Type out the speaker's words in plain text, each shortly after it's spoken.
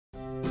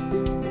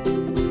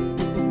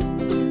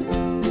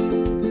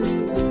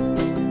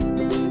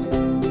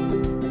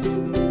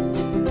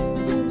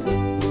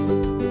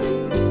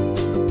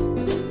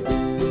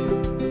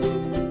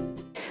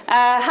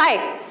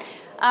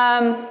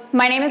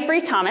My name is Bree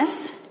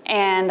Thomas,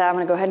 and I'm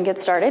going to go ahead and get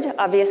started,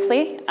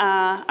 obviously.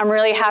 I'm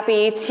really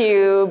happy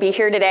to be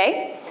here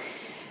today.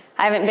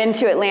 I haven't been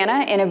to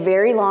Atlanta in a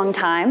very long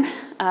time.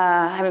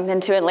 I haven't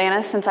been to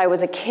Atlanta since I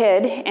was a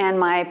kid, and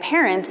my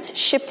parents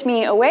shipped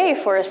me away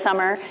for a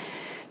summer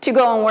to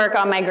go and work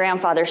on my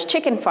grandfather's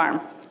chicken farm.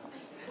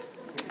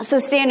 So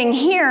standing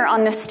here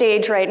on this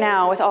stage right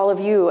now with all of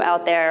you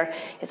out there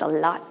is a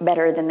lot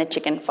better than the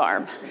chicken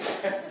farm.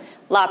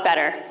 A lot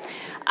better.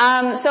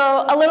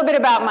 So a little bit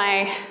about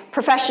my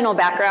professional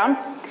background.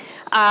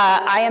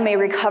 I am a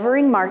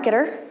recovering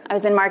marketer. I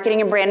was in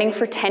marketing and branding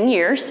for 10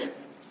 years.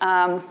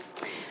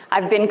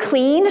 I've been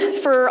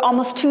clean for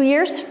almost 2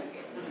 years.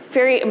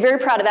 Very, very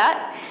proud of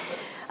that.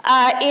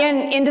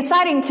 In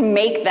deciding to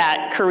make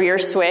that career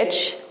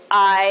switch,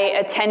 I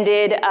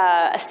attended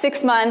a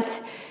 6-month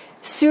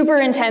super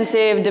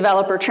intensive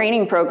developer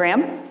training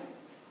program,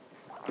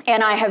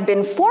 and I have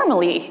been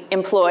formally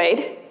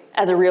employed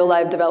as a real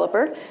live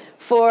developer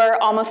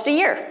for almost a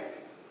year.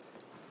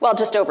 Well,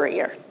 just over a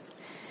year.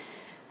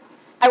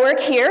 I work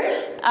here,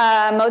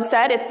 Mode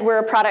said, we're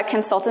a product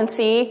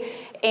consultancy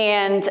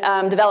and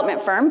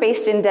development firm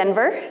based in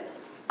Denver.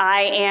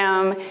 I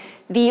am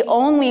the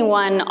only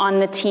one on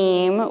the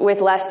team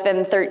with less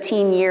than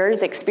 13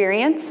 years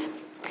experience.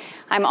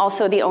 I'm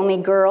also the only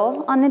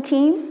girl on the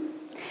team.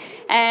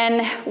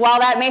 And while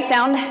that may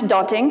sound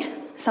daunting,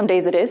 some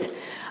days it is, they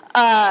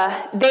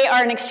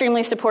are an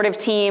extremely supportive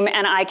team,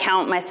 and I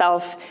count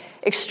myself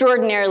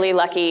extraordinarily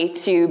lucky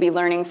to be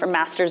learning from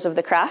masters of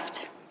the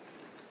craft.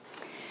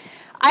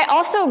 I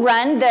also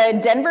run the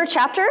Denver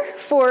chapter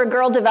for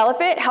Girl Develop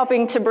It,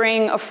 helping to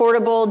bring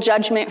affordable,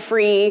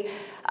 judgment-free,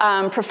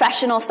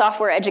 professional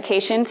software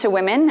education to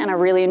women, and I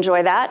really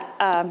enjoy that.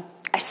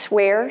 I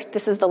swear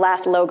this is the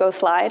last logo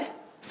slide.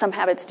 Some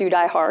habits do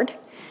die hard.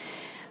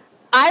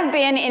 I've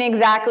been in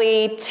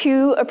exactly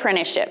 2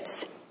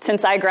 apprenticeships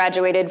since I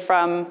graduated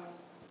from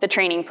the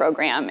training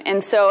program.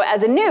 And so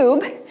as a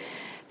noob,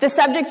 the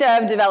subject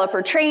of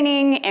developer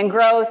training and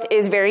growth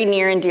is very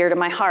near and dear to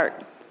my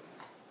heart.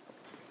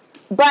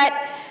 But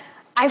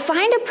I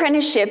find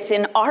apprenticeships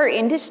in our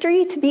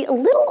industry to be a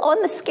little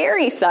on the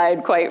scary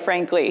side, quite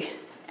frankly,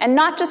 and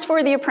not just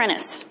for the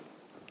apprentice.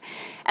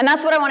 And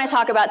that's what I want to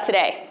talk about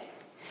today.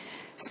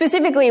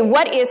 Specifically,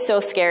 what is so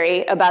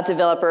scary about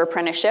developer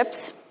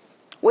apprenticeships?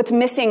 What's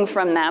missing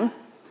from them?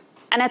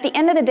 And at the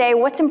end of the day,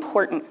 what's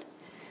important?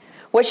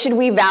 What should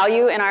we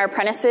value in our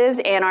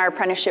apprentices and our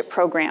apprenticeship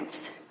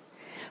programs?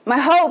 My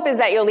hope is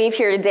that you'll leave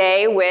here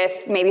today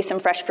with maybe some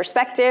fresh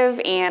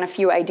perspective and a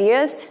few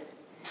ideas.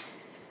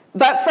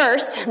 But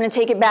first, I'm going to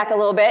take it back a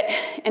little bit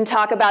and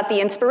talk about the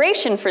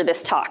inspiration for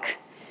this talk.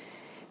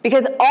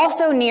 Because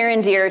also near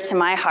and dear to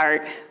my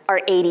heart are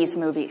 80s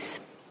movies.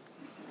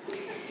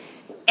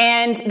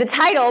 And the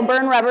title,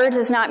 Burn Rubber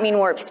Does Not Mean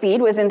Warp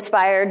Speed, was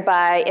inspired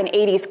by an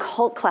 80s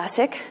cult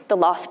classic, The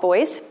Lost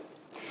Boys.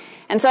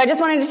 And so I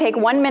just wanted to take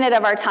 1 minute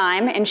of our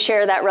time and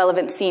share that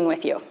relevant scene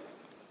with you.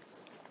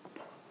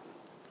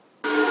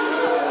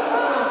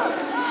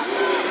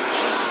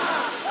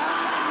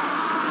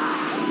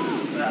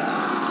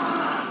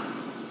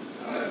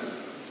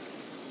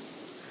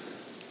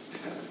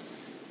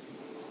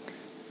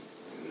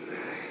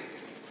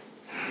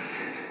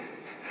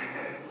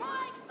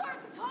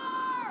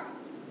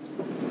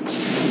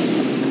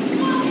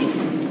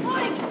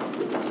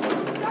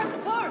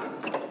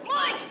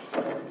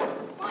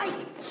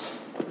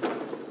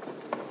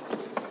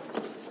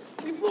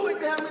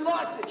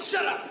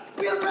 Shut up!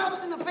 We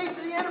unraveled in the face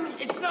of the enemy.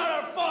 It's not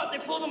our fault. They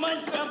pulled the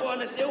mine scramble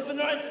on us. They opened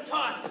their eyes and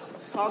talked.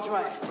 I'll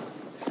drive.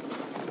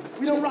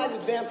 We don't ride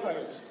with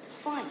vampires.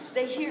 Fine,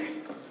 stay here.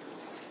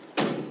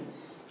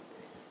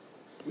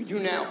 We do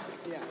now.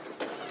 Yeah.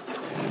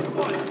 Come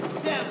on,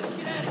 Sam, let's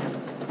get at it.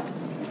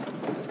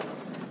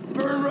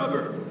 Burn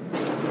rubber.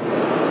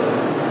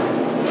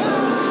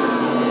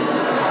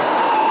 Ah!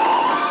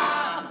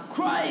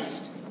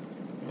 Christ!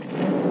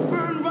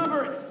 Burn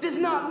rubber does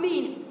not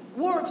mean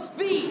warp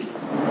speed.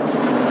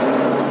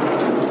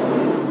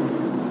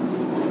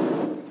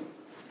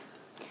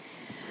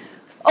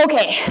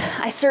 Okay,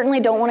 I certainly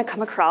don't want to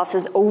come across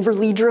as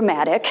overly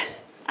dramatic.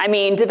 I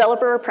mean,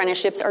 developer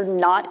apprenticeships are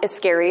not as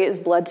scary as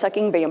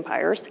blood-sucking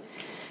vampires.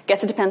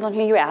 Guess it depends on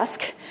who you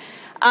ask.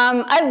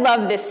 I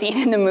love this scene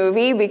in the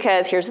movie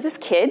because here's this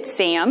kid,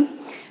 Sam,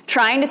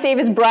 trying to save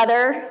his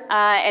brother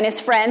and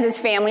his friends, his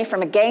family,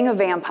 from a gang of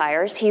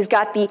vampires. He's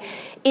got the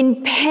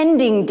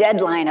impending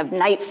deadline of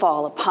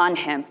nightfall upon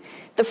him.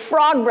 The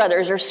Frog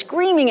Brothers are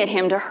screaming at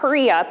him to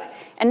hurry up,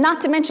 and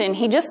not to mention,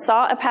 he just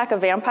saw a pack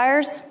of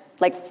vampires,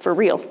 like for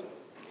real.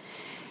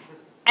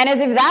 And as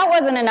if that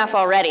wasn't enough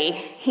already,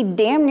 he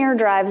damn near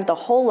drives the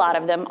whole lot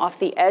of them off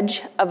the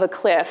edge of a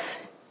cliff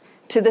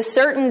to the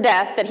certain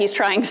death that he's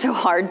trying so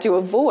hard to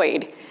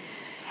avoid.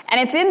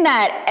 And it's in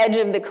that edge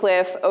of the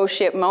cliff, oh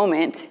shit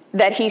moment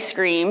that he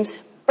screams,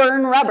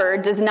 burn rubber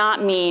does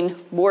not mean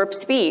warp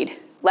speed.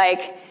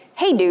 Like,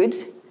 hey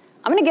dudes,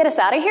 I'm gonna get us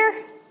out of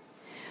here.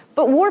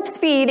 But warp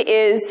speed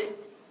is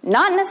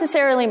not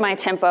necessarily my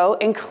tempo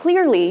and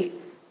clearly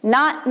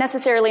not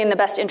necessarily in the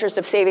best interest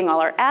of saving all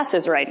our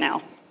asses right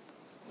now.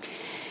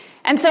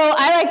 And so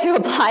I like to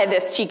apply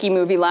this cheeky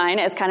movie line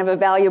as kind of a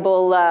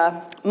valuable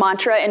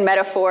mantra and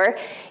metaphor,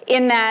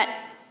 in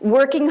that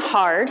working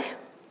hard,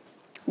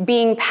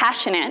 being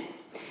passionate,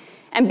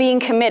 and being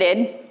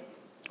committed,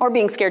 or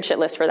being scared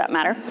shitless for that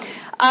matter,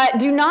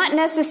 do not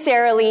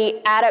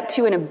necessarily add up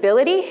to an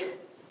ability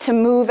to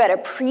move at a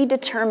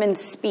predetermined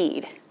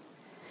speed.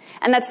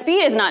 And that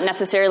speed is not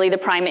necessarily the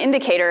prime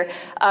indicator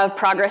of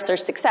progress or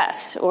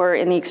success, or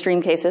in the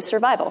extreme cases,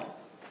 survival.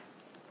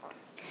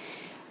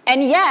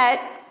 And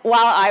yet,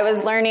 while I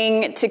was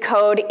learning to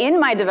code in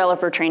my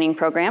developer training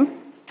program,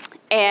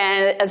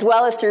 and as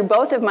well as through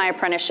both of my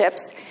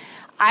apprenticeships,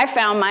 I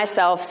found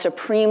myself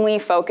supremely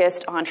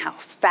focused on how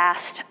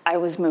fast I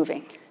was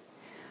moving.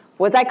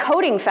 Was I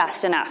coding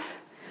fast enough?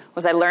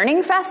 Was I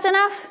learning fast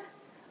enough?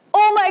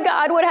 Oh my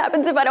God, what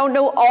happens if I don't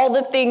know all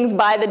the things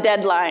by the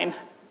deadline?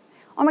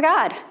 Oh my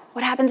God,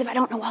 what happens if I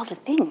don't know all the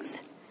things?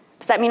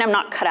 Does that mean I'm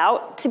not cut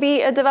out to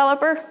be a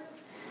developer?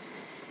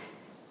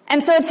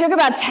 And so it took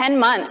about 10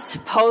 months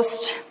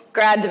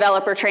post-grad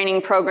developer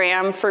training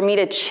program for me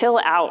to chill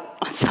out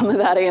on some of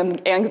that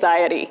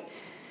anxiety.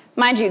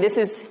 Mind you, this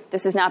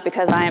is not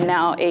because I am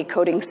now a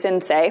coding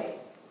sensei,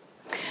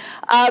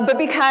 but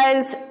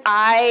because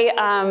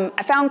I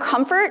found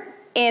comfort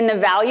in the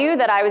value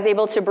that I was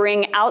able to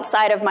bring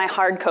outside of my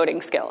hard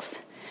coding skills.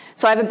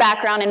 So I have a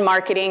background in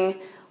marketing,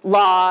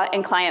 law,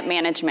 and client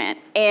management,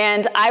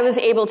 and I was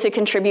able to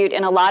contribute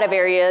in a lot of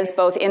areas,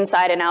 both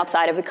inside and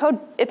outside of the code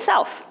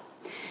itself.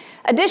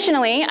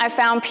 Additionally, I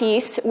found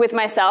peace with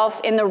myself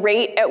in the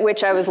rate at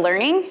which I was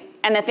learning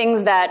and the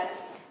things that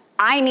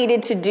I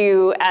needed to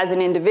do as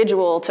an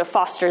individual to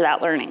foster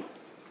that learning.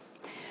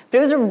 But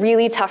it was a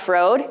really tough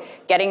road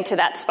getting to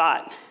that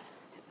spot,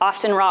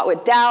 often wrought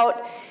with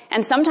doubt,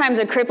 and sometimes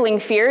a crippling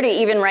fear to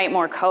even write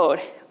more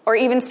code, or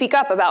even speak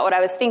up about what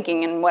I was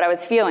thinking and what I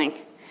was feeling.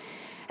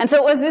 And so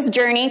it was this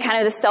journey, kind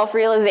of this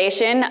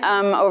self-realization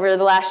over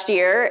the last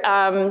year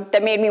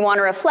that made me want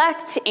to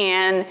reflect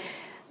and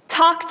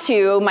talk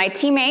to my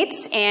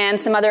teammates and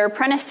some other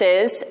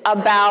apprentices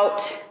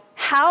about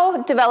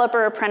how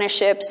developer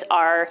apprenticeships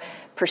are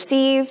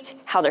perceived,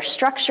 how they're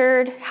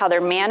structured, how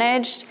they're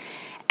managed,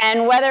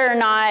 and whether or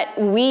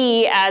not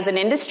we as an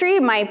industry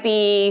might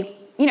be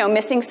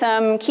missing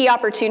some key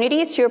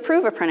opportunities to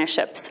approve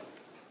apprenticeships.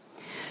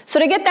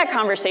 So to get that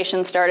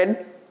conversation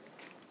started,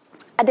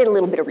 I did a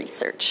little bit of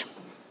research.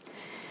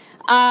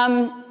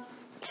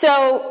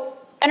 So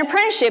an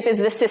apprenticeship is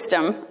the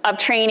system of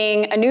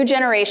training a new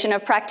generation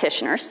of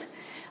practitioners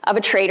of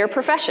a trade or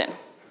profession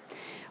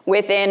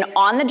with an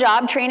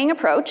on-the-job training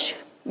approach,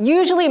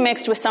 usually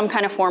mixed with some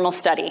kind of formal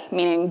study,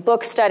 meaning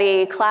book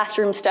study,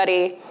 classroom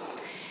study.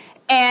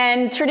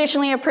 And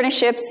traditionally,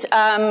 apprenticeships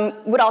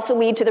would also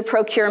lead to the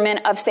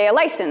procurement of, say, a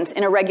license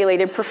in a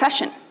regulated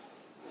profession.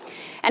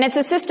 And it's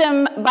a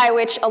system by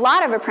which a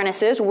lot of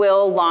apprentices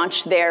will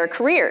launch their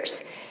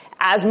careers,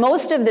 as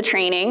most of the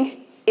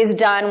training is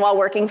done while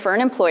working for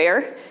an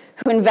employer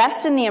who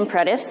invests in the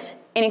apprentice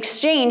in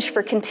exchange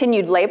for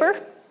continued labor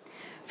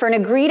for an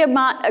agreed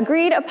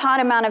upon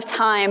amount of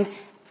time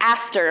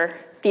after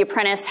the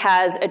apprentice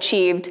has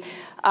achieved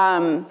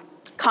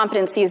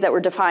competencies that were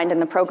defined in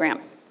the program.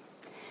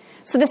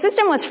 So the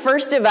system was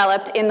first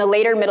developed in the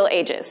later Middle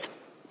Ages,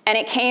 and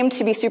it came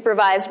to be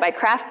supervised by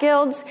craft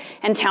guilds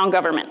and town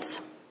governments.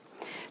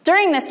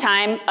 During this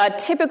time, a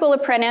typical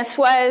apprentice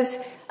was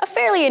a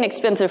fairly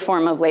inexpensive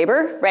form of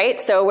labor,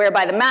 right? So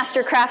whereby the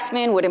master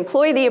craftsman would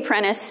employ the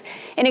apprentice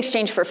in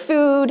exchange for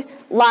food,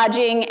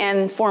 lodging,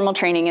 and formal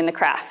training in the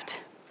craft.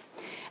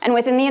 And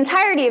within the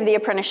entirety of the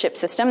apprenticeship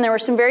system, there were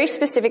some very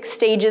specific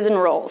stages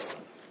and roles.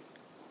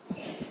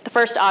 The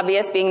first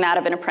obvious being that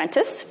of an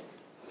apprentice.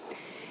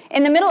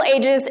 In the Middle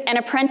Ages, an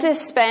apprentice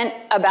spent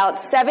about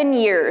 7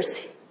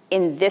 years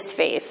in this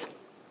phase.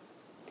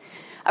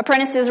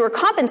 Apprentices were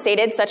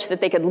compensated such that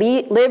they could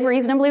live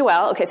reasonably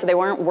well. Okay, so they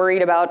weren't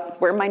worried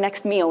about where my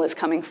next meal is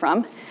coming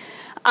from.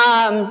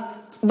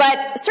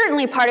 But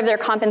certainly part of their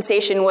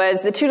compensation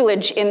was the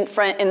tutelage in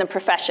the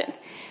profession.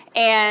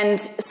 And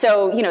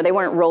so, they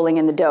weren't rolling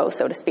in the dough,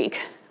 so to speak.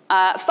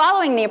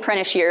 Following the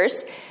apprentice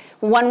years,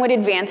 one would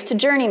advance to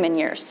journeyman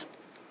years.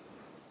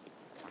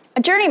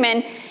 A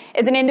journeyman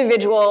is an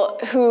individual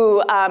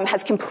who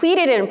has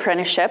completed an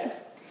apprenticeship,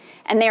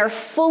 and they are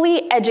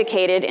fully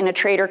educated in a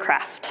trade or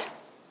craft.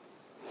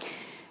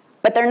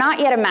 But they're not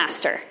yet a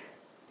master.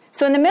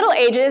 So in the Middle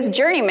Ages,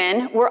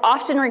 journeymen were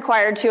often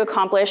required to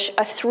accomplish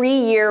a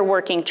 3-year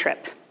working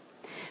trip,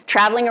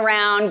 traveling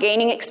around,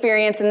 gaining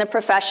experience in the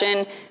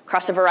profession,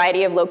 across a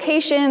variety of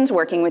locations,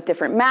 working with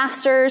different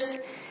masters.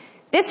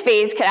 This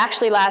phase could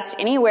actually last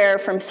anywhere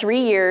from 3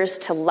 years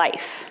to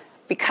life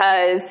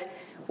because,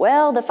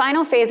 well, the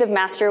final phase of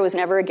master was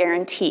never a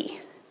guarantee.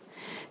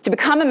 To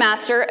become a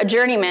master, a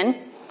journeyman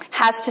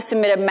has to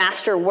submit a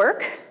master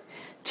work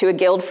to a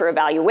guild for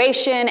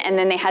evaluation, and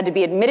then they had to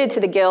be admitted to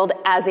the guild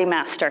as a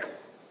master.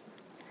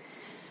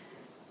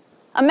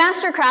 A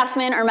master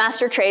craftsman or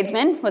master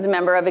tradesman was a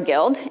member of a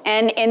guild,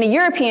 and in the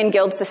European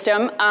guild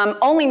system,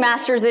 only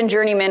masters and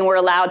journeymen were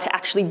allowed to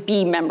actually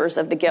be members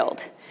of the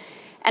guild.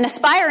 An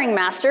aspiring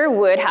master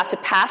would have to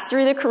pass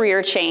through the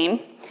career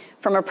chain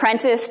from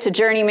apprentice to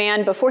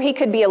journeyman before he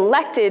could be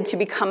elected to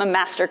become a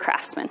master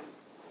craftsman.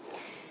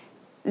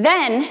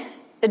 Then,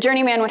 the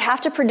journeyman would have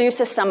to produce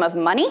a sum of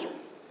money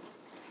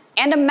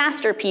and a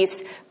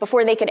masterpiece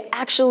before they could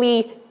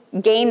actually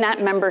gain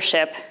that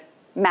membership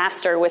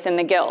master within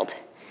the guild.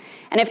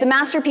 And if the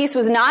masterpiece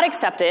was not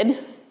accepted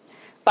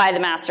by the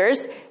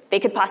masters, they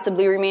could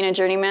possibly remain a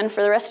journeyman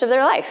for the rest of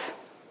their life.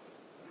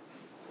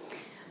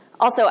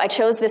 Also, I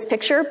chose this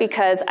picture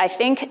because I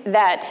think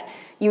that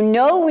you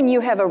know when you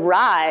have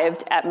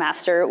arrived at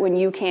master when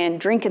you can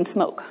drink and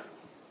smoke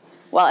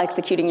while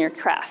executing your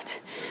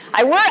craft.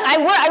 I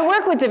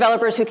work with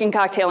developers who can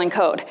cocktail and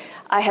code.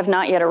 I have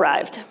not yet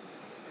arrived.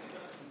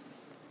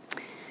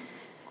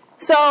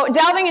 So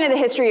delving into the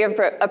history of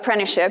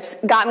apprenticeships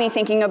got me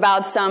thinking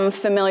about some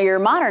familiar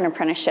modern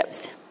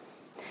apprenticeships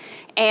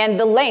and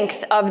the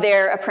length of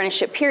their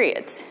apprenticeship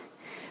periods.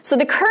 So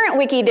the current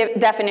wiki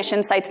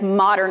definition cites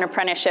modern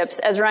apprenticeships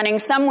as running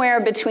somewhere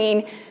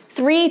between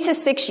 3 to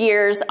 6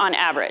 years on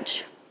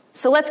average.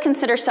 So let's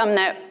consider some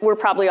that we're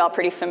probably all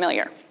pretty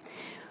familiar.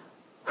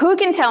 Who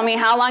can tell me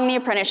how long the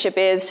apprenticeship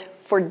is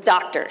for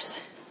doctors?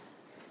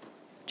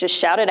 Just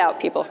shout it out,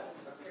 people.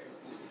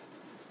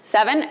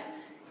 7?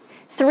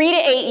 3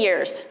 to 8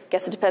 years.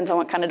 Guess it depends on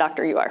what kind of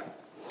doctor you are.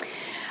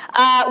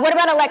 What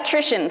about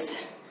electricians?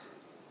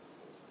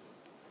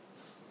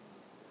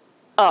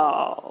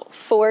 Oh,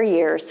 4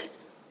 years.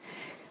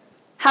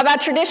 How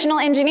about traditional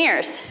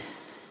engineers?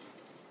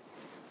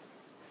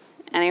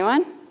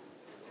 Anyone?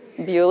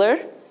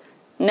 Bueller?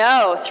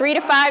 No, 3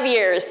 to 5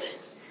 years.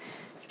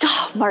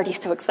 Oh, Marty's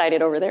so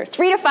excited over there.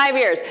 3 to 5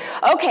 years.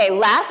 Okay,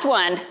 last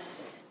one.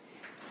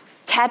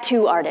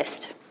 Tattoo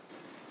artist.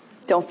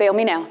 Don't fail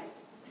me now.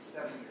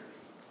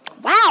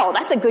 Wow,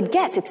 that's a good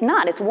guess. It's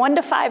not. It's 1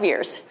 to 5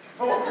 years.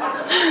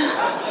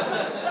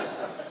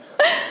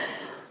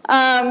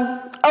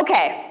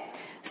 Okay,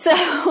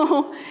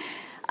 so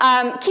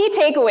key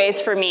takeaways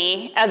for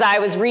me as I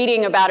was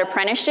reading about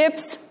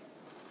apprenticeships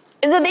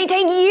is that they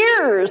take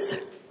years,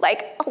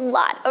 like a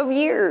lot of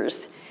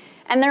years.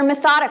 And they're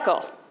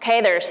methodical,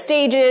 okay? There are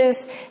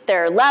stages,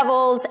 there are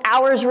levels,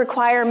 hours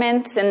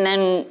requirements, and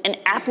then an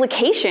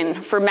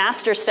application for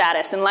master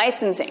status and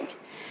licensing.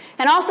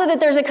 And also that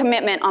there's a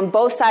commitment on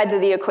both sides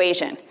of the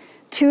equation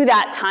to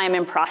that time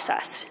and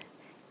process,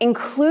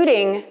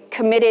 including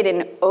committed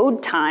and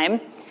owed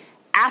time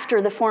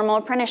after the formal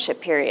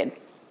apprenticeship period.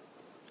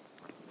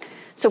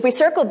 So if we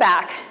circle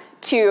back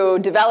to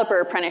developer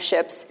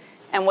apprenticeships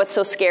and what's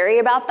so scary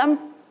about them,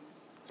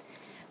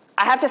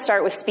 I have to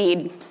start with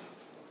speed.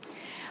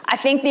 I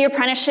think the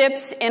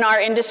apprenticeships in our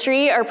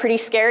industry are pretty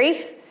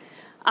scary.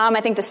 I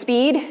think the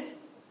speed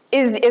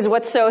is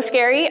what's so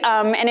scary,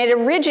 and it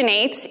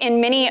originates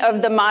in many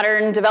of the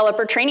modern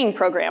developer training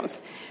programs,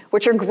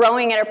 which are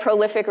growing at a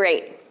prolific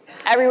rate.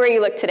 Everywhere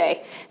you look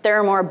today, there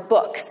are more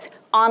books,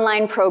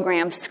 online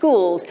programs,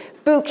 schools,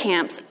 boot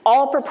camps,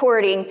 all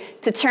purporting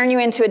to turn you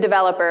into a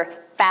developer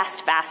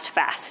fast, fast,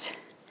 fast.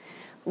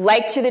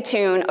 Like to the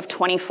tune of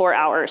 24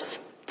 hours,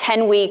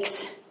 10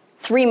 weeks,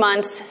 3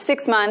 months,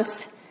 6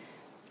 months.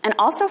 And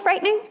also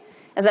frightening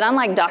is that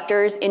unlike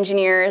doctors,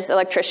 engineers,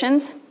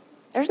 electricians,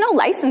 there's no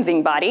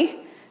licensing body,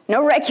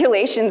 no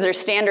regulations or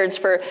standards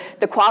for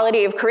the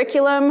quality of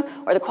curriculum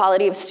or the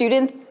quality of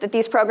student that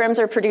these programs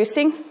are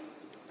producing.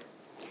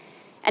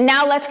 And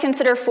now let's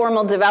consider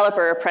formal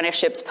developer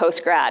apprenticeships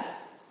post-grad.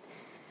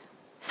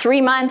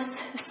 3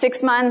 months,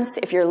 6 months,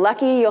 if you're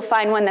lucky, you'll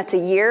find one that's a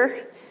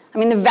year. I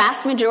mean, the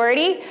vast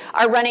majority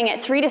are running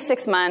at 3 to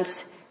 6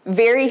 months,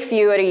 very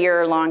few at a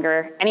year or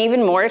longer. And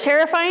even more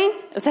terrifying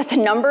is that the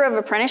number of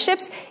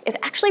apprenticeships is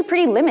actually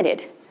pretty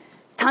limited.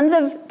 Tons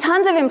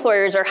of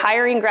employers are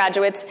hiring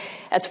graduates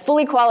as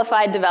fully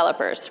qualified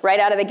developers right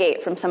out of the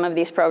gate from some of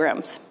these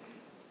programs.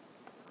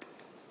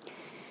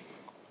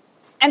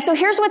 And so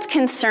here's what's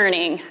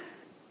concerning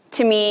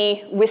to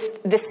me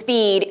with the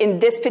speed in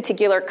this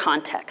particular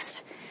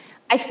context.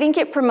 I think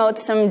it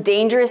promotes some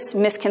dangerous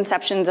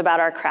misconceptions about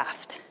our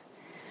craft.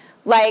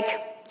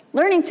 Like,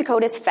 learning to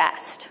code is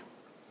fast.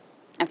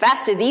 And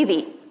fast is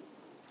easy.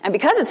 And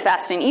because it's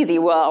fast and easy,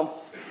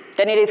 well,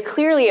 then it is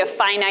clearly a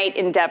finite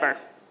endeavor.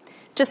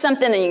 Just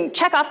something that you can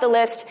check off the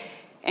list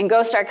and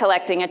go start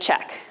collecting a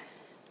check.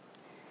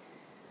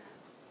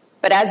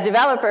 But as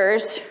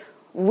developers,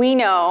 we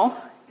know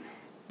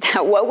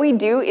that what we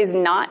do is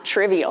not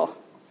trivial.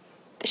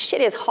 The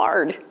shit is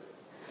hard.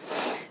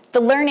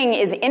 The learning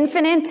is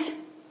infinite,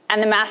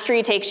 and the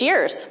mastery takes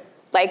years,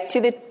 like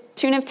to the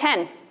tune of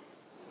 10.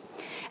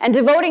 And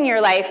devoting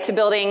your life to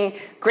building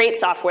great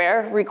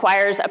software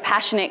requires a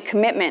passionate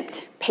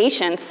commitment,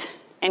 patience,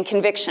 and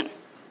conviction.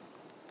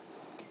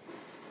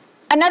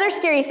 Another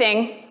scary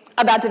thing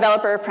about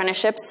developer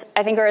apprenticeships,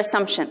 I think, are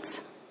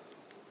assumptions.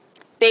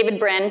 David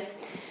Brin,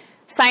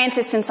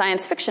 scientist and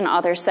science fiction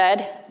author,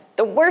 said,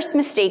 "The worst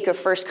mistake of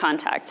first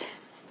contact,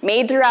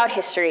 made throughout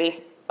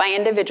history by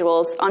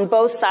individuals on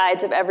both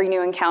sides of every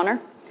new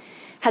encounter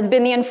has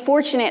been the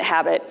unfortunate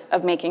habit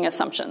of making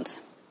assumptions.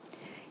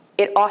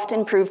 It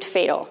often proved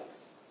fatal.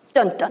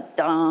 Dun, dun,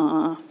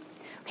 dun.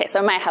 Okay, so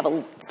I might have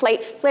a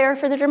slight flair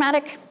for the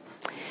dramatic,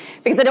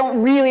 because I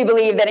don't really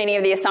believe that any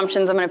of the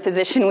assumptions I'm going to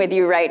position with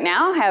you right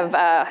now have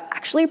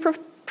actually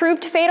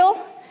proved fatal,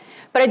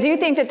 but I do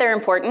think that they're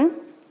important,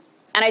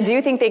 and I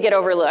do think they get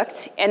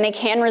overlooked, and they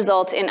can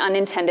result in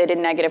unintended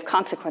and negative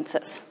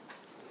consequences.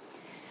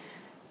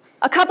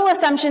 A couple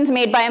assumptions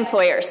made by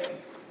employers.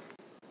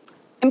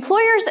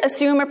 Employers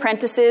assume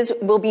apprentices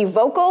will be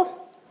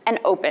vocal and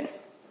open,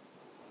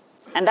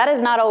 and that is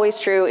not always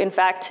true, in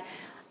fact,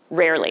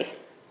 rarely.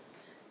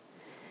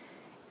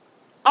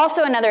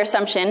 Also another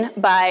assumption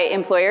by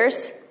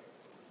employers,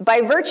 by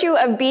virtue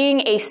of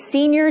being a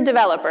senior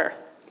developer,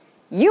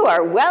 you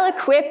are well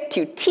equipped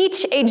to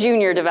teach a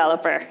junior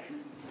developer.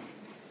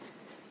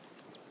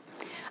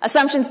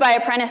 Assumptions by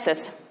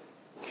apprentices.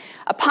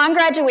 Upon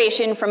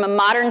graduation from a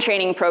modern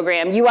training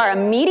program, you are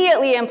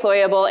immediately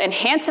employable and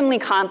handsomely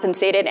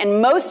compensated,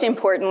 and most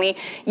importantly,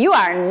 you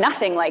are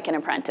nothing like an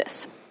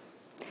apprentice.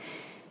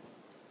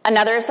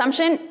 Another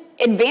assumption,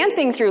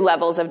 advancing through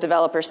levels of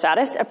developer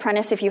status,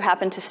 apprentice if you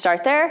happen to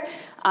start there,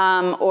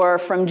 or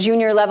from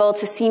junior level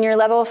to senior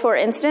level, for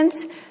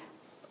instance,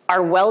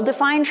 are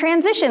well-defined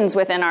transitions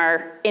within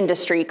our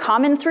industry,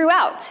 common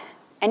throughout,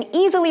 and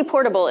easily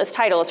portable as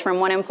titles from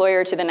one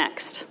employer to the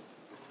next.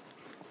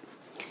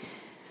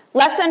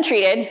 Left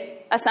untreated,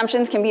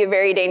 assumptions can be a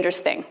very dangerous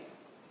thing.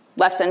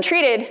 Left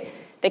untreated,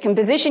 they can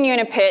position you in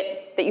a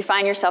pit that you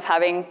find yourself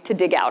having to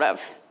dig out of,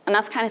 and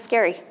that's kind of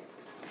scary.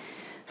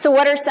 So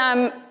what are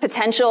some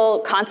potential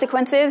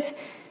consequences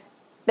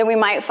that we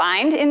might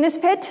find in this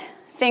pit?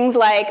 Things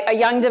like a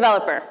young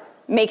developer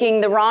making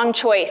the wrong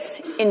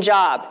choice in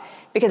job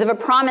because of a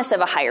promise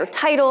of a higher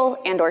title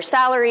and or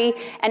salary,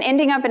 and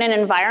ending up in an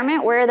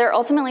environment where they're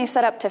ultimately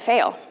set up to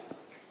fail.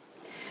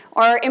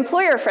 Or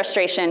employer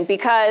frustration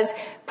because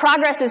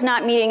progress is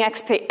not meeting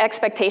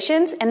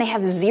expectations and they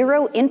have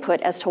zero input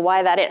as to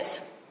why that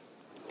is.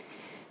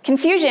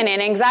 Confusion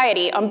and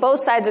anxiety on both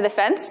sides of the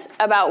fence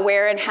about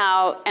where and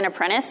how an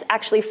apprentice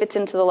actually fits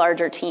into the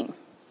larger team.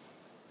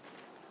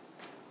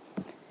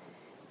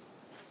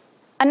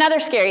 Another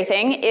scary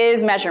thing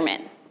is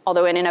measurement.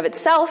 Although in and of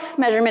itself,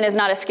 measurement is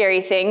not a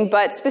scary thing,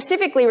 but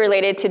specifically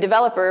related to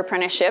developer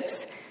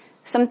apprenticeships,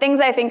 some things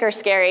I think are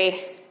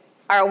scary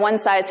are a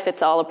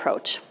one-size-fits-all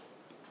approach.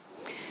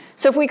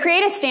 So if we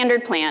create a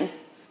standard plan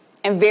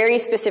and very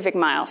specific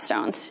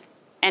milestones,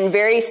 and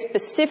very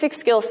specific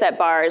skill set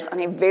bars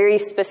on a very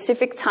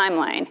specific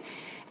timeline,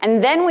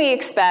 and then we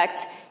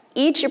expect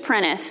each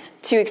apprentice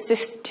to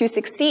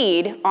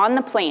succeed on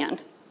the plan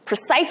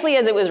precisely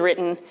as it was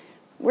written,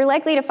 we're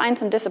likely to find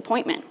some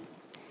disappointment.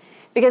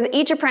 Because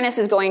each apprentice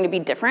is going to be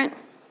different,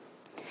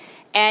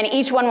 and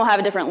each one will have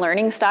a different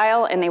learning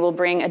style, and they will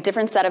bring a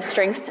different set of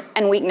strengths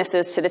and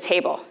weaknesses to the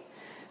table.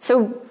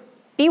 So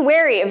be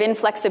wary of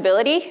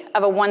inflexibility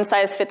of a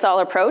one-size-fits-all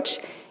approach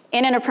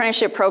in an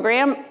apprenticeship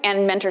program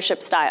and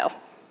mentorship style.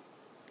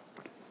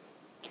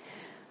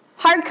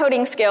 Hard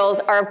coding skills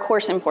are of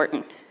course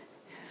important,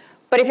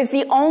 but if it's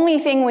the only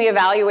thing we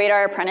evaluate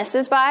our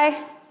apprentices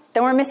by,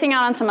 then we're missing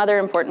out on some other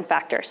important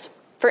factors.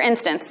 For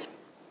instance,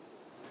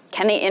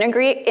 can they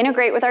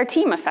integrate with our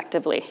team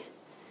effectively?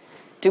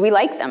 Do we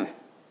like them?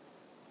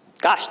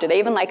 Gosh, do they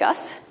even like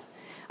us?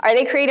 Are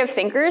they creative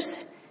thinkers?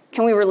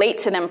 Can we relate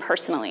to them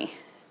personally?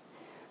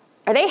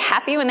 Are they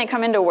happy when they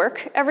come into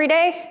work every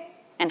day?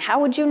 And how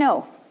would you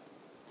know?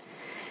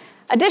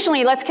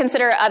 Additionally, let's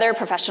consider other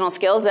professional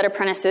skills that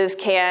apprentices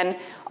can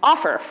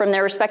offer from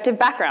their respective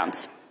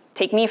backgrounds.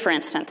 Take me, for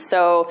instance.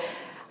 So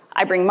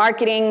I bring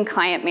marketing,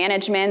 client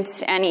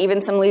management, and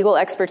even some legal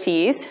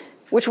expertise,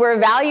 which were a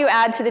value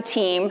add to the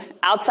team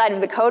outside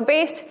of the code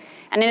base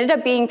and ended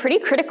up being pretty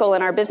critical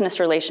in our business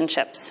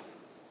relationships.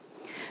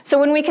 So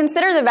when we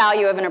consider the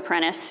value of an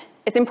apprentice,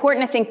 it's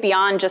important to think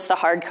beyond just the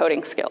hard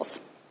coding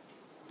skills.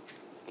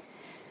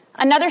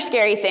 Another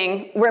scary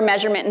thing where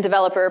measurement in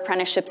developer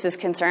apprenticeships is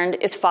concerned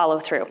is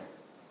follow-through.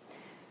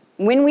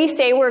 When we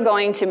say we're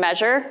going to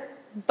measure,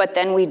 but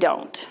then we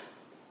don't.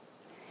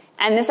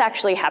 And this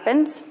actually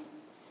happens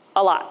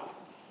a lot.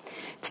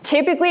 It's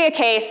typically a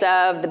case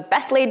of the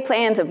best laid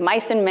plans of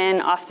mice and men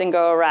often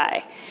go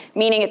awry,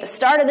 meaning at the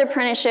start of the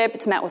apprenticeship,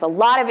 it's met with a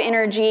lot of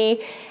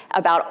energy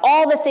about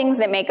all the things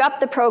that make up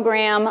the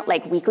program,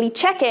 like weekly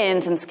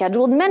check-ins and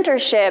scheduled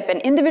mentorship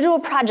and individual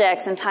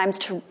projects and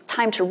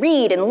time to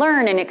read and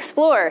learn and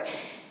explore.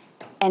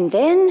 And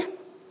then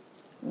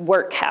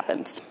work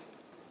happens.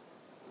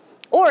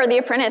 Or the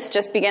apprentice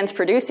just begins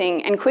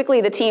producing and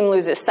quickly the team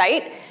loses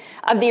sight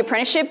of the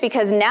apprenticeship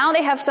because now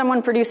they have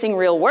someone producing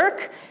real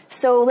work,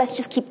 so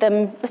let's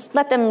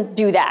let them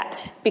do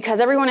that because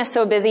everyone is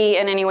so busy,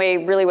 and anyway,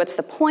 really what's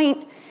the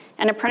point?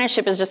 An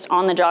apprenticeship is just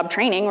on-the-job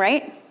training,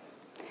 right?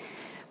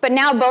 But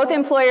now both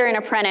employer and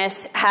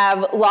apprentice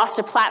have lost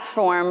a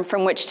platform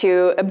from which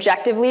to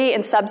objectively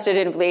and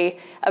substantively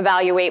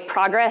evaluate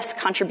progress,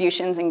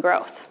 contributions, and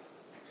growth.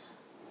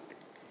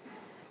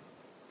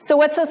 So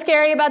what's so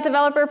scary about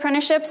developer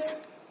apprenticeships?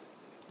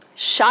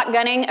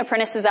 Shotgunning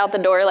apprentices out the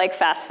door like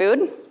fast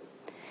food,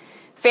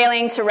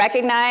 failing to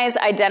recognize,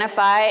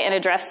 identify, and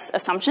address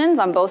assumptions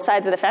on both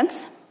sides of the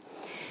fence,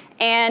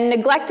 and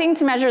neglecting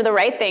to measure the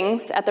right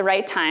things at the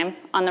right time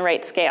on the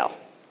right scale.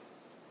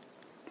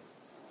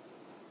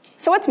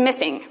 So what's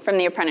missing from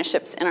the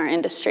apprenticeships in our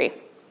industry?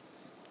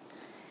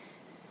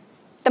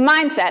 The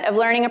mindset of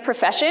learning a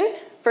profession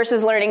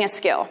versus learning a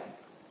skill.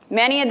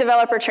 Many a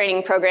developer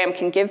training program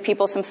can give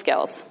people some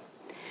skills,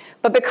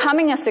 but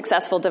becoming a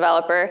successful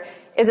developer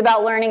is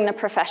about learning the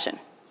profession.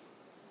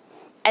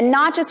 And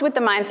not just with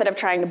the mindset of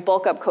trying to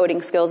bulk up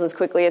coding skills as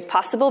quickly as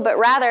possible, but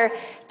rather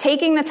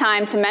taking the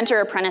time to mentor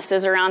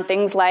apprentices around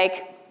things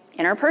like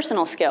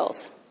interpersonal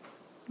skills,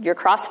 your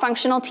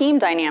cross-functional team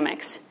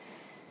dynamics,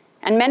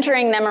 and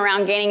mentoring them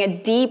around gaining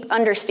a deep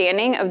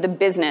understanding of the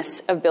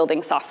business of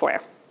building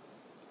software.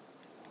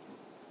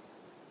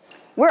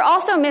 We're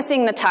also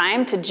missing the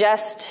time to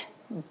just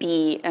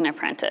be an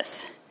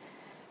apprentice.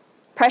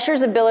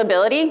 Pressures of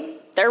billability,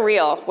 they're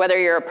real, whether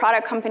you're a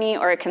product company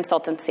or a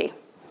consultancy.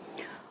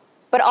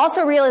 But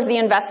also real is the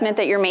investment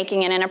that you're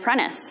making in an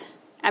apprentice.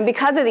 And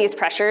because of these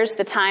pressures,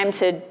 the time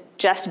to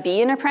just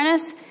be an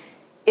apprentice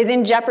is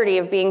in jeopardy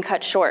of being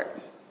cut short.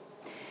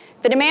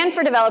 The demand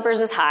for developers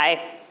is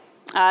high.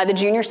 The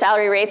junior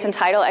salary rates and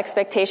title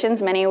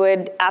expectations, many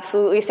would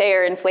absolutely say,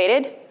 are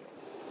inflated.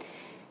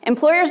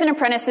 Employers and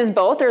apprentices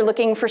both are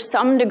looking for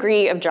some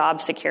degree of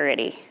job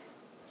security.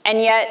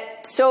 And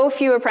yet, so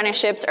few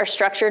apprenticeships are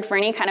structured for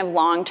any kind of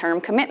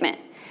long-term commitment.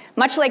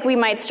 Much like we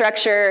might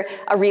structure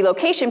a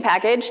relocation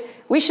package,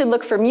 we should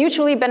look for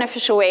mutually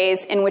beneficial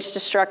ways in which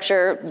to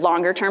structure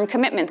longer-term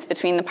commitments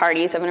between the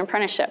parties of an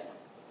apprenticeship.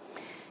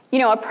 You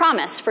know, a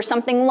promise for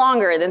something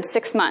longer than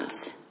 6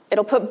 months.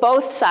 It'll put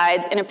both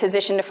sides in a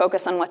position to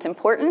focus on what's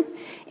important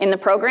in the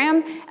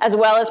program, as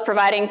well as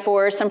providing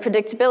for some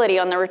predictability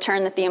on the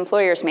return that the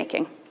employer is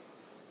making.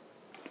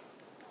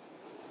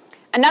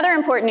 Another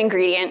important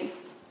ingredient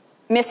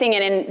missing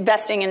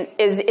in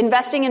is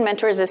investing in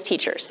mentors as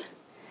teachers.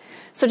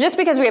 So just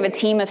because we have a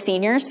team of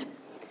seniors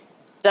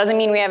doesn't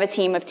mean we have a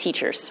team of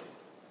teachers.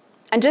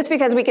 And just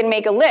because we can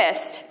make a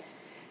list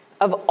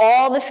of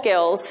all the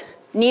skills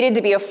needed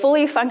to be a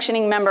fully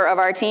functioning member of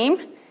our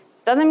team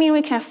doesn't mean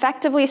we can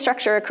effectively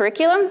structure a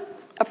curriculum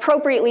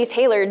appropriately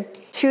tailored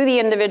to the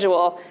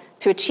individual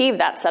to achieve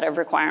that set of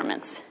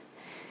requirements.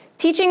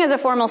 Teaching as a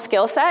formal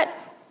skill set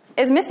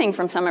is missing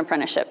from some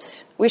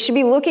apprenticeships. We should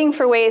be looking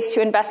for ways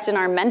to invest in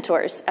our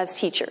mentors as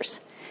teachers,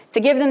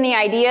 to give them the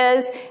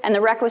ideas and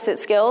the requisite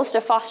skills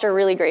to foster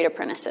really great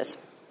apprentices.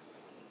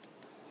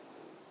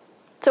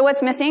 So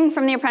what's missing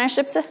from the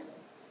apprenticeships?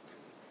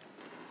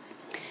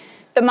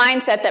 The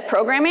mindset that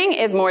programming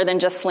is more than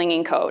just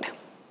slinging code.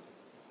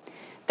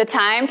 The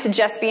time to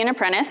just be an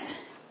apprentice,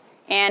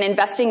 and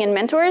investing in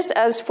mentors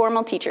as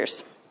formal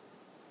teachers.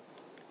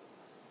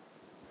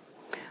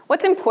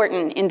 What's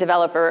important in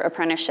developer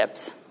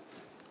apprenticeships?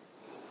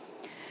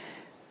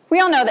 We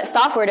all know that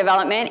software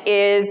development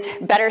is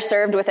better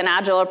served with an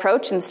agile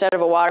approach instead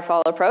of a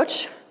waterfall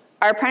approach.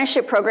 Our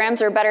apprenticeship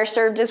programs are better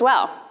served as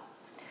well.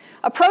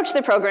 Approach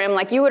the program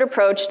like you would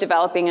approach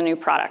developing a new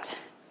product.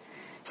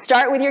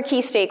 Start with your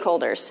key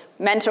stakeholders,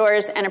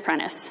 mentors, and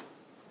apprentice.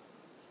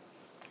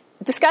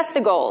 Discuss the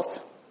goals.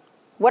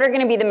 What are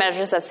going to be the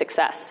measures of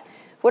success?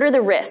 What are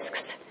the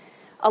risks?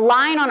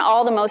 Align on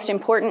all the most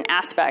important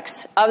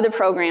aspects of the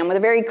program with a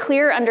very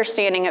clear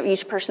understanding of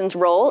each person's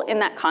role in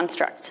that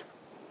construct.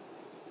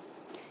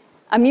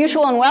 A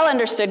mutual and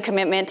well-understood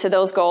commitment to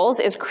those goals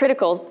is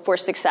critical for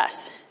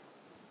success.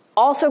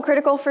 Also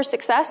critical for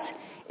success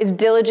is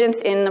diligence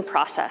in the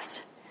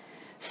process.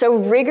 So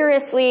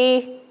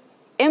rigorously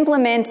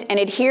implement and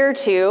adhere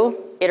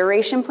to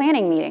iteration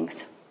planning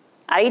meetings.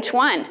 At each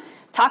one,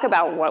 talk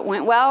about what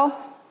went well,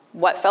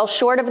 what fell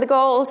short of the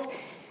goals,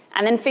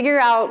 and then figure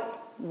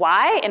out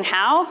why and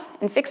how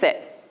and fix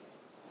it.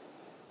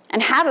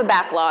 And have a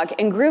backlog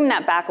and groom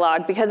that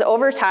backlog, because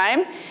over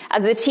time,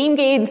 as the team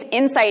gains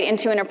insight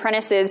into an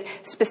apprentice's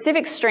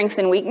specific strengths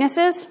and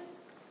weaknesses,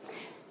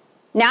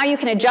 now you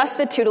can adjust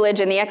the tutelage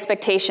and the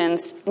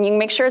expectations, and you can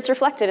make sure it's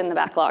reflected in the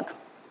backlog.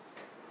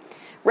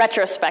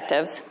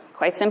 Retrospectives,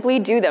 quite simply,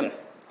 do them.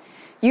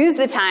 Use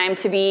the time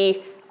to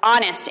be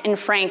honest and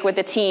frank with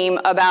the team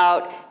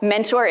about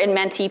mentor and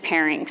mentee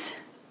pairings.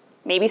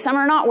 Maybe some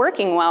are not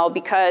working well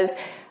because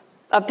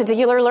of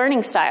particular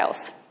learning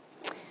styles.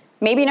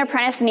 Maybe an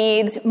apprentice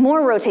needs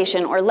more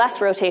rotation or less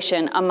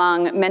rotation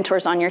among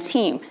mentors on your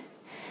team.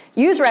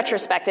 Use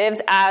retrospectives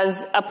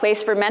as a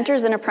place for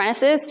mentors and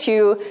apprentices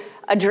to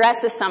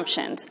address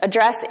assumptions,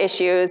 address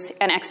issues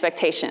and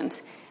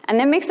expectations, and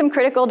then make some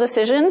critical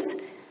decisions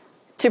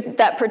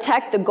that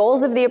protect the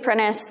goals of the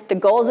apprentice, the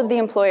goals of the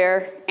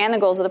employer, and the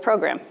goals of the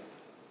program.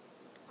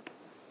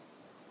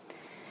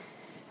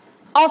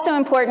 Also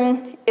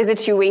important is a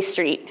two-way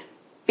street,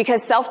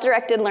 because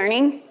self-directed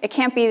learning, it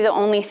can't be the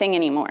only thing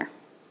anymore.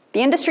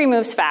 The industry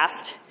moves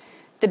fast.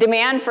 The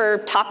demand for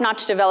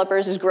top-notch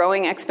developers is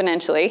growing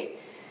exponentially.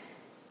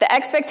 The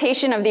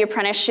expectation of the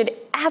apprentice should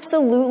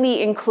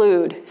absolutely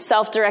include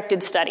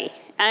self-directed study.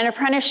 And an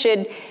apprentice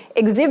should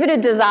exhibit a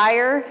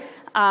desire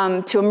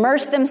to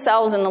immerse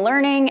themselves in the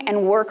learning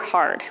and work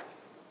hard.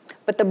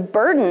 But the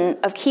burden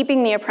of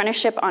keeping the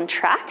apprenticeship on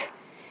track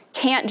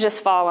can't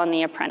just fall on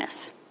the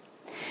apprentice.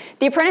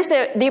 The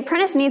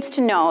apprentice needs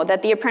to know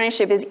that the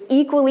apprenticeship is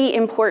equally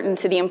important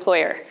to the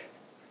employer.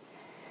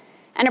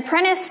 An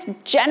apprentice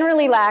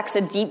generally lacks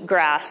a deep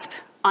grasp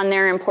on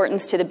their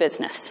importance to the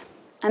business.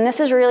 And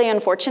this is really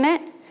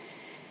unfortunate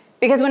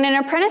because when an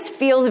apprentice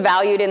feels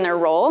valued in their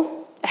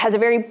role, it has a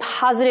very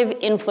positive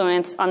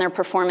influence on their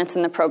performance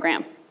in the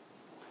program.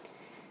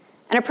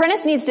 An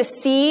apprentice needs to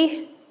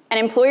see an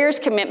employer's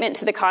commitment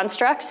to the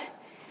construct,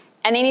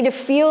 and they need to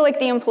feel like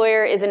the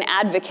employer is an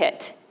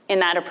advocate in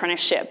that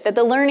apprenticeship, that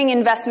the learning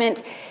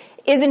investment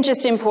isn't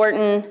just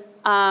important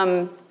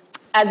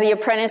as the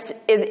apprentice,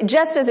 is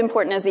just as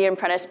important as the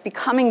apprentice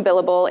becoming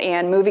billable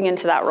and moving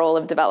into that role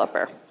of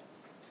developer.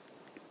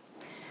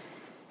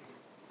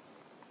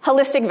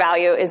 Holistic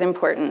value is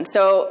important.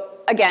 So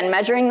again,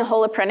 measuring the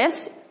whole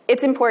apprentice,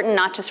 it's important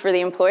not just for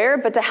the employer,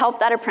 but to help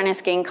that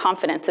apprentice gain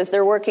confidence as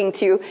they're working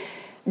to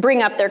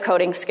bring up their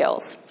coding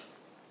skills.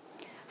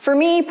 For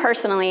me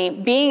personally,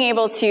 being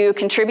able to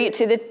contribute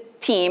to the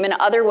team in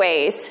other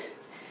ways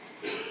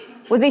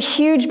was a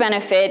huge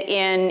benefit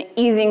in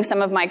easing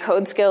some of my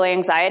code skill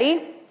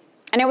anxiety.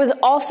 And it was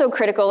also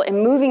critical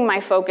in moving my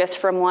focus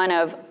from one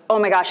of, oh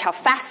my gosh, how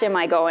fast am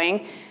I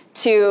going,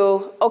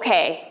 to,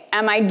 okay,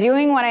 am I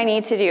doing what I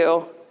need to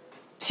do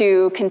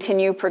to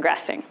continue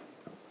progressing?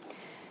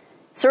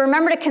 So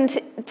remember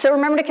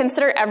to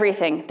consider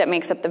everything that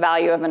makes up the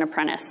value of an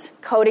apprentice.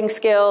 Coding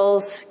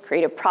skills,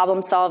 creative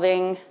problem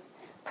solving,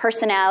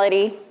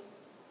 personality.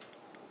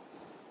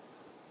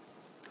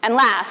 And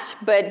last,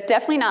 but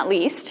definitely not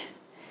least,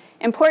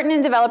 important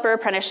in developer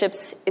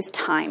apprenticeships is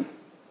time.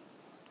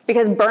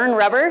 Because burn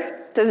rubber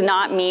does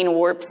not mean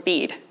warp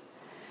speed.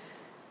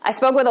 I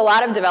spoke with a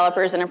lot of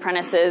developers and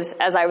apprentices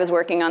as I was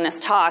working on this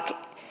talk,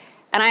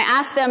 and I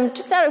asked them,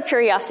 just out of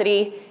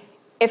curiosity,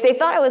 if they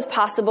thought it was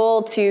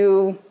possible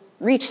to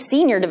reach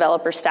senior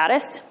developer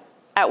status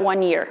at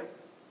 1 year.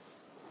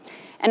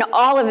 And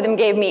all of them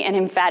gave me an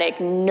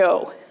emphatic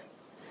no.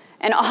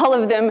 And all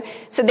of them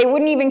said they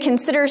wouldn't even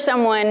consider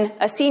someone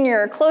a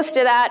senior or close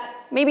to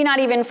that, maybe not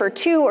even for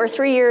 2 or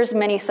 3 years.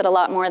 Many said a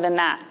lot more than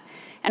that.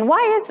 And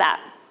why is that?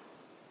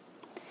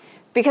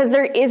 Because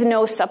there is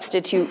no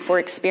substitute for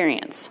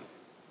experience.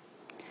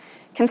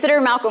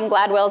 Consider Malcolm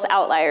Gladwell's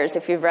Outliers,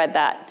 if you've read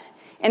that,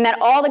 in that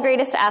all the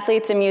greatest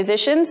athletes and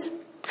musicians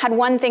had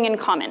one thing in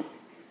common.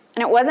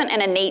 And it wasn't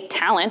an innate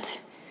talent,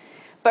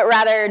 but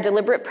rather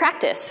deliberate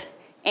practice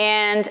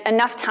and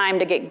enough time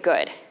to get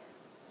good,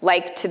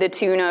 like to the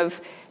tune of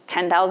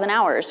 10,000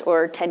 hours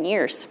or 10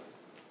 years.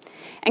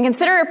 And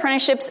consider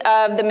apprenticeships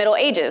of the Middle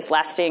Ages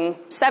lasting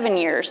 7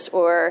 years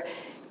or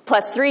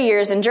plus 3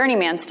 years in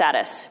journeyman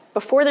status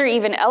before they're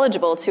even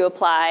eligible to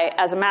apply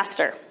as a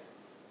master.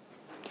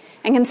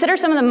 And consider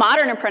some of the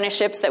modern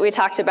apprenticeships that we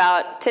talked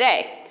about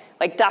today,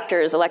 like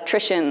doctors,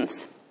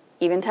 electricians,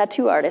 even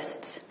tattoo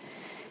artists.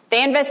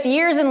 They invest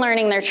years in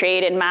learning their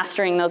trade and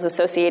mastering those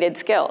associated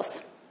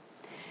skills.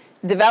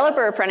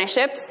 Developer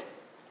apprenticeships,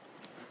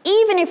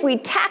 even if we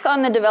tack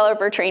on the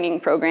developer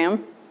training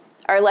program,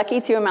 are lucky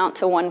to amount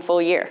to 1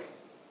 full year.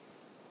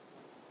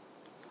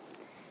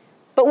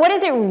 But what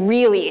is it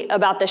really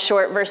about the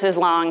short versus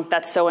long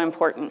that's so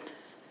important?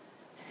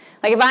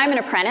 Like if I'm an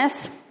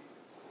apprentice,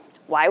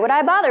 why would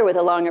I bother with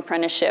a long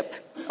apprenticeship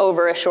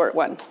over a short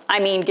one? I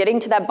mean, getting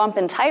to that bump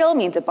in title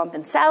means a bump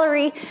in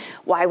salary.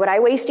 Why would I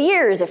waste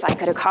years if I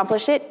could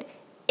accomplish it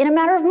in a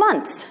matter of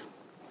months?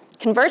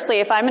 Conversely,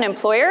 if I'm an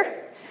employer,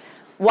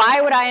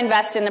 why would I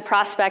invest in the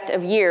prospect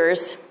of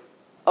years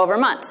over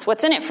months?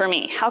 What's in it for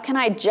me? How can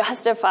I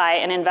justify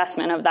an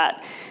investment of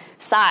that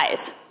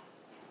size?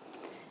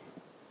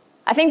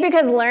 I think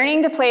because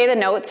learning to play the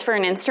notes for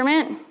an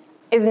instrument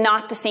is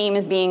not the same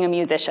as being a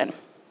musician.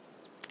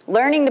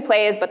 Learning to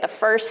play is but the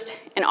first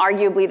and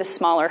arguably the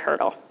smaller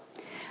hurdle.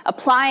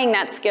 Applying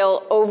that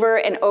skill over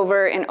and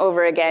over and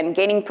over again,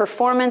 gaining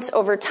performance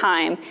over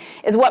time,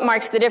 is what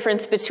marks the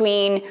difference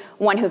between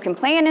one who can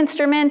play an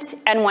instrument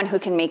and one who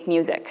can make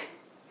music.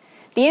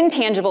 The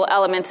intangible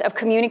elements of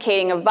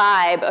communicating a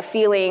vibe, a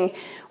feeling,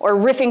 or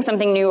riffing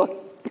something new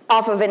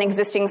off of an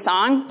existing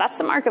song, that's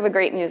the mark of a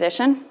great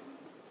musician.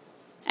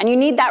 And you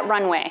need that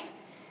runway.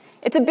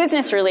 It's a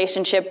business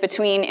relationship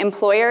between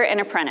employer and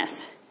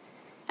apprentice.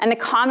 And the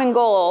common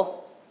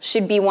goal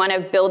should be one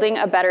of building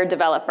a better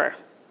developer,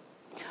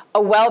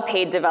 a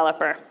well-paid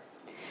developer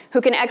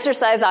who can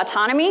exercise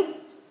autonomy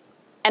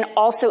and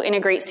also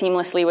integrate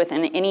seamlessly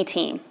within any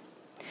team.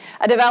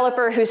 A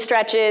developer who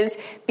stretches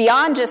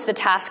beyond just the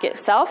task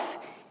itself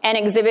and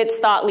exhibits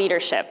thought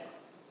leadership.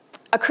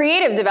 A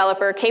creative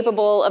developer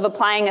capable of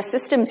applying a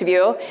systems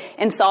view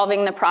in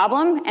solving the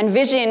problem and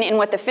vision in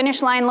what the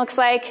finish line looks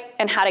like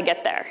and how to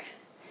get there.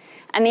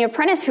 And the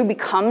apprentice who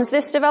becomes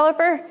this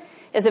developer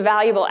is a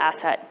valuable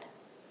asset.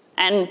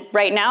 And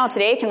right now,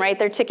 today, can write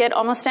their ticket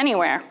almost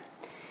anywhere.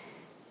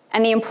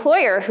 And the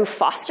employer who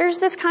fosters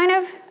this kind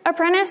of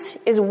apprentice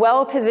is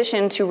well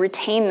positioned to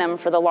retain them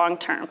for the long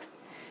term,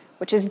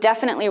 which is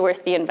definitely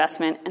worth the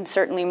investment and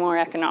certainly more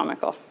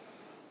economical.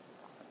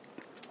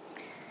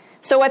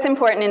 So what's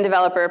important in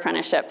developer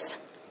apprenticeships?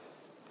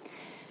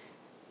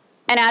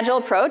 An agile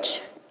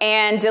approach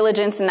and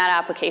diligence in that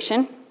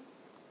application.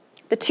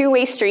 The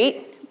two-way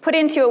street, put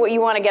into it what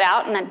you want to get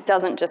out, and that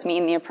doesn't just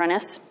mean the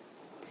apprentice.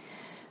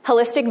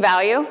 Holistic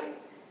value,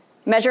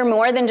 measure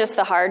more than just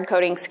the hard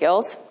coding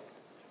skills.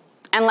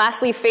 And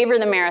lastly, favor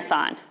the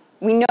marathon.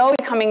 We know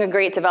becoming a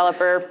great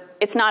developer,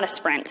 it's not a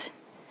sprint.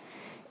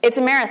 It's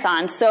a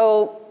marathon,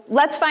 so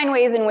let's find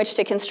ways in which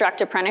to construct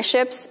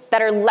apprenticeships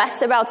that are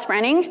less about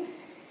sprinting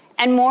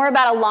and more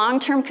about a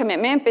long-term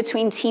commitment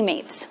between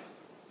teammates.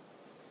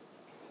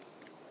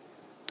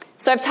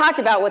 So I've talked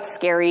about what's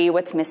scary,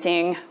 what's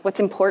missing, what's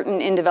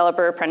important in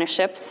developer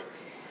apprenticeships.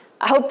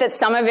 I hope that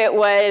some of it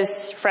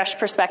was fresh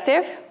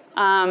perspective,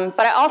 but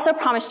I also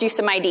promised you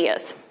some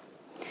ideas.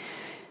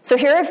 So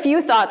here are a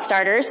few thought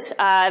starters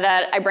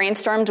that I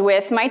brainstormed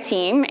with my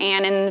team,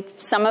 and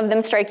if some of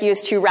them strike you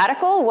as too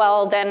radical,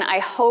 well, then I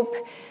hope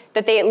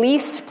that they at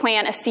least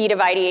plant a seed of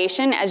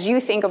ideation as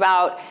you think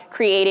about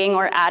creating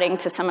or adding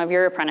to some of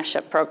your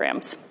apprenticeship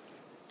programs.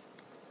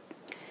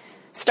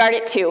 Start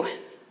at 2.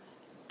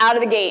 Out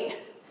of the gate,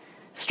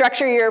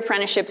 structure your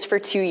apprenticeships for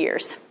 2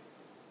 years.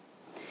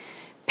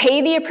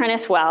 Pay the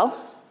apprentice well,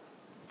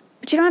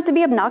 but you don't have to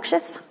be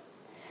obnoxious.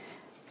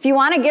 If you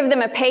want to give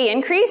them a pay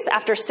increase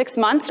after 6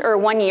 months or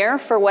 1 year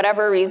for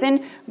whatever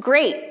reason,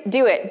 great,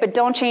 do it, but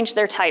don't change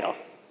their title.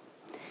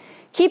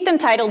 Keep them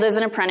titled as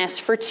an apprentice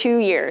for 2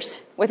 years,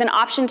 with an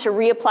option to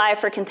reapply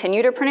for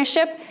continued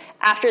apprenticeship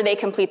after they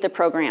complete the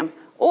program.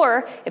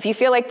 Or, if you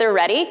feel like they're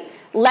ready,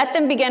 let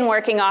them begin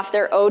working off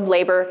their owed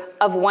labor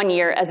of 1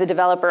 year as a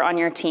developer on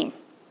your team.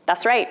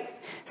 That's right.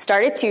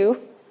 Start at 2,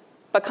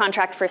 but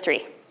contract for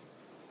 3.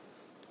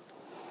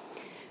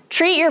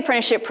 Treat your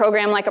apprenticeship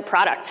program like a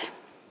product.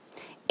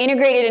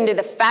 Integrate it into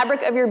the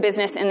fabric of your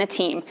business and the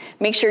team.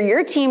 Make sure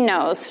your team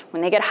knows,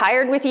 when they get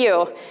hired with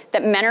you,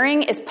 that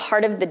mentoring is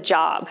part of the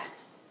job.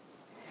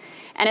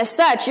 And as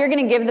such, you're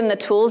going to give them the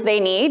tools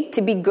they need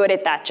to be good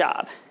at that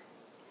job.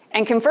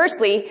 And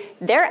conversely,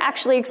 they're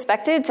actually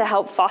expected to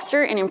help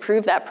foster and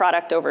improve that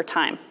product over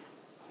time.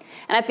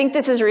 And I think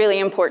this is really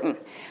important.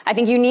 I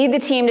think you need the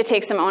team to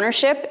take some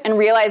ownership and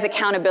realize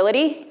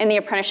accountability in the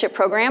apprenticeship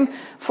program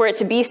for it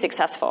to be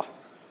successful.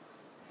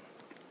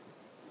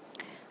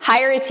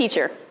 Hire a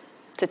teacher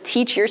to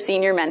teach your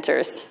senior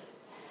mentors.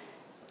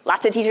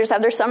 Lots of teachers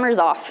have their summers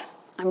off.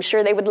 I'm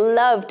sure they would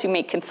love to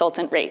make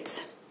consultant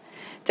rates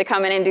to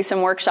come in and do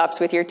some workshops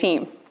with your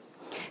team.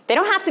 They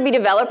don't have to be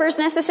developers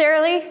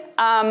necessarily,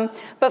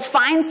 but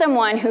find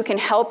someone who can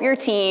help your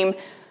team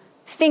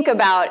think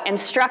about and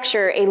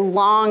structure a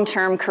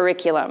long-term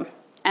curriculum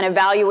and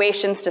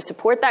evaluations to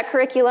support that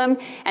curriculum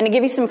and to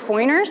give you some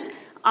pointers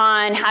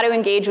on how to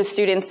engage with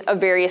students of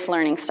various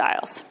learning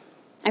styles.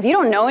 If you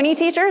don't know any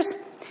teachers,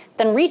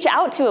 then reach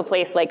out to a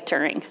place like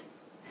Turing.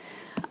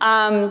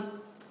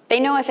 They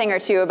know a thing or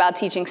two about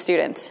teaching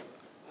students.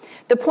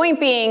 The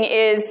point being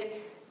is,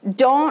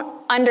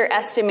 don't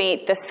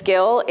underestimate the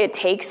skill it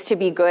takes to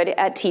be good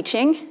at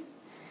teaching,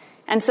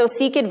 and so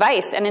seek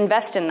advice and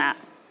invest in that.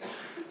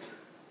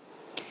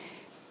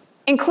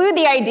 Include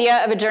the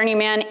idea of a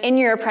journeyman in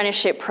your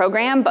apprenticeship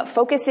program, but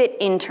focus it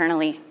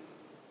internally.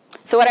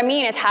 So what I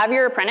mean is have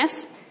your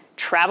apprentice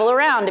travel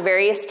around to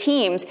various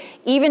teams,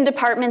 even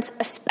departments,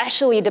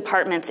 especially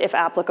departments if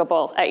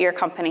applicable at your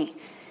company.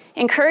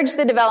 Encourage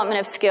the development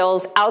of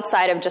skills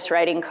outside of just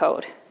writing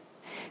code.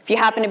 If you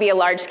happen to be a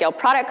large-scale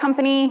product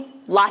company,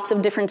 lots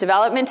of different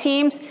development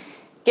teams,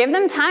 give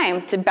them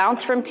time to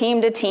bounce from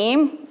team to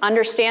team,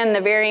 understand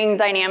the varying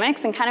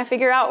dynamics, and kind of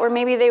figure out where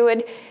maybe they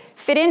would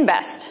fit in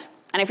best.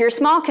 And if you're a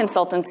small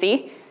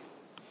consultancy,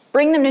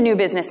 bring them to new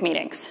business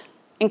meetings.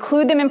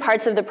 Include them in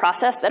parts of the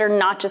process that are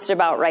not just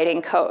about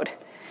writing code,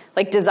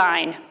 like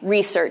design,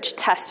 research,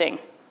 testing.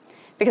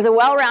 Because a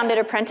well-rounded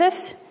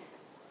apprentice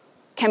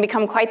can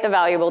become quite the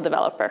valuable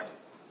developer.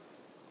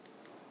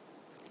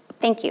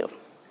 Thank you.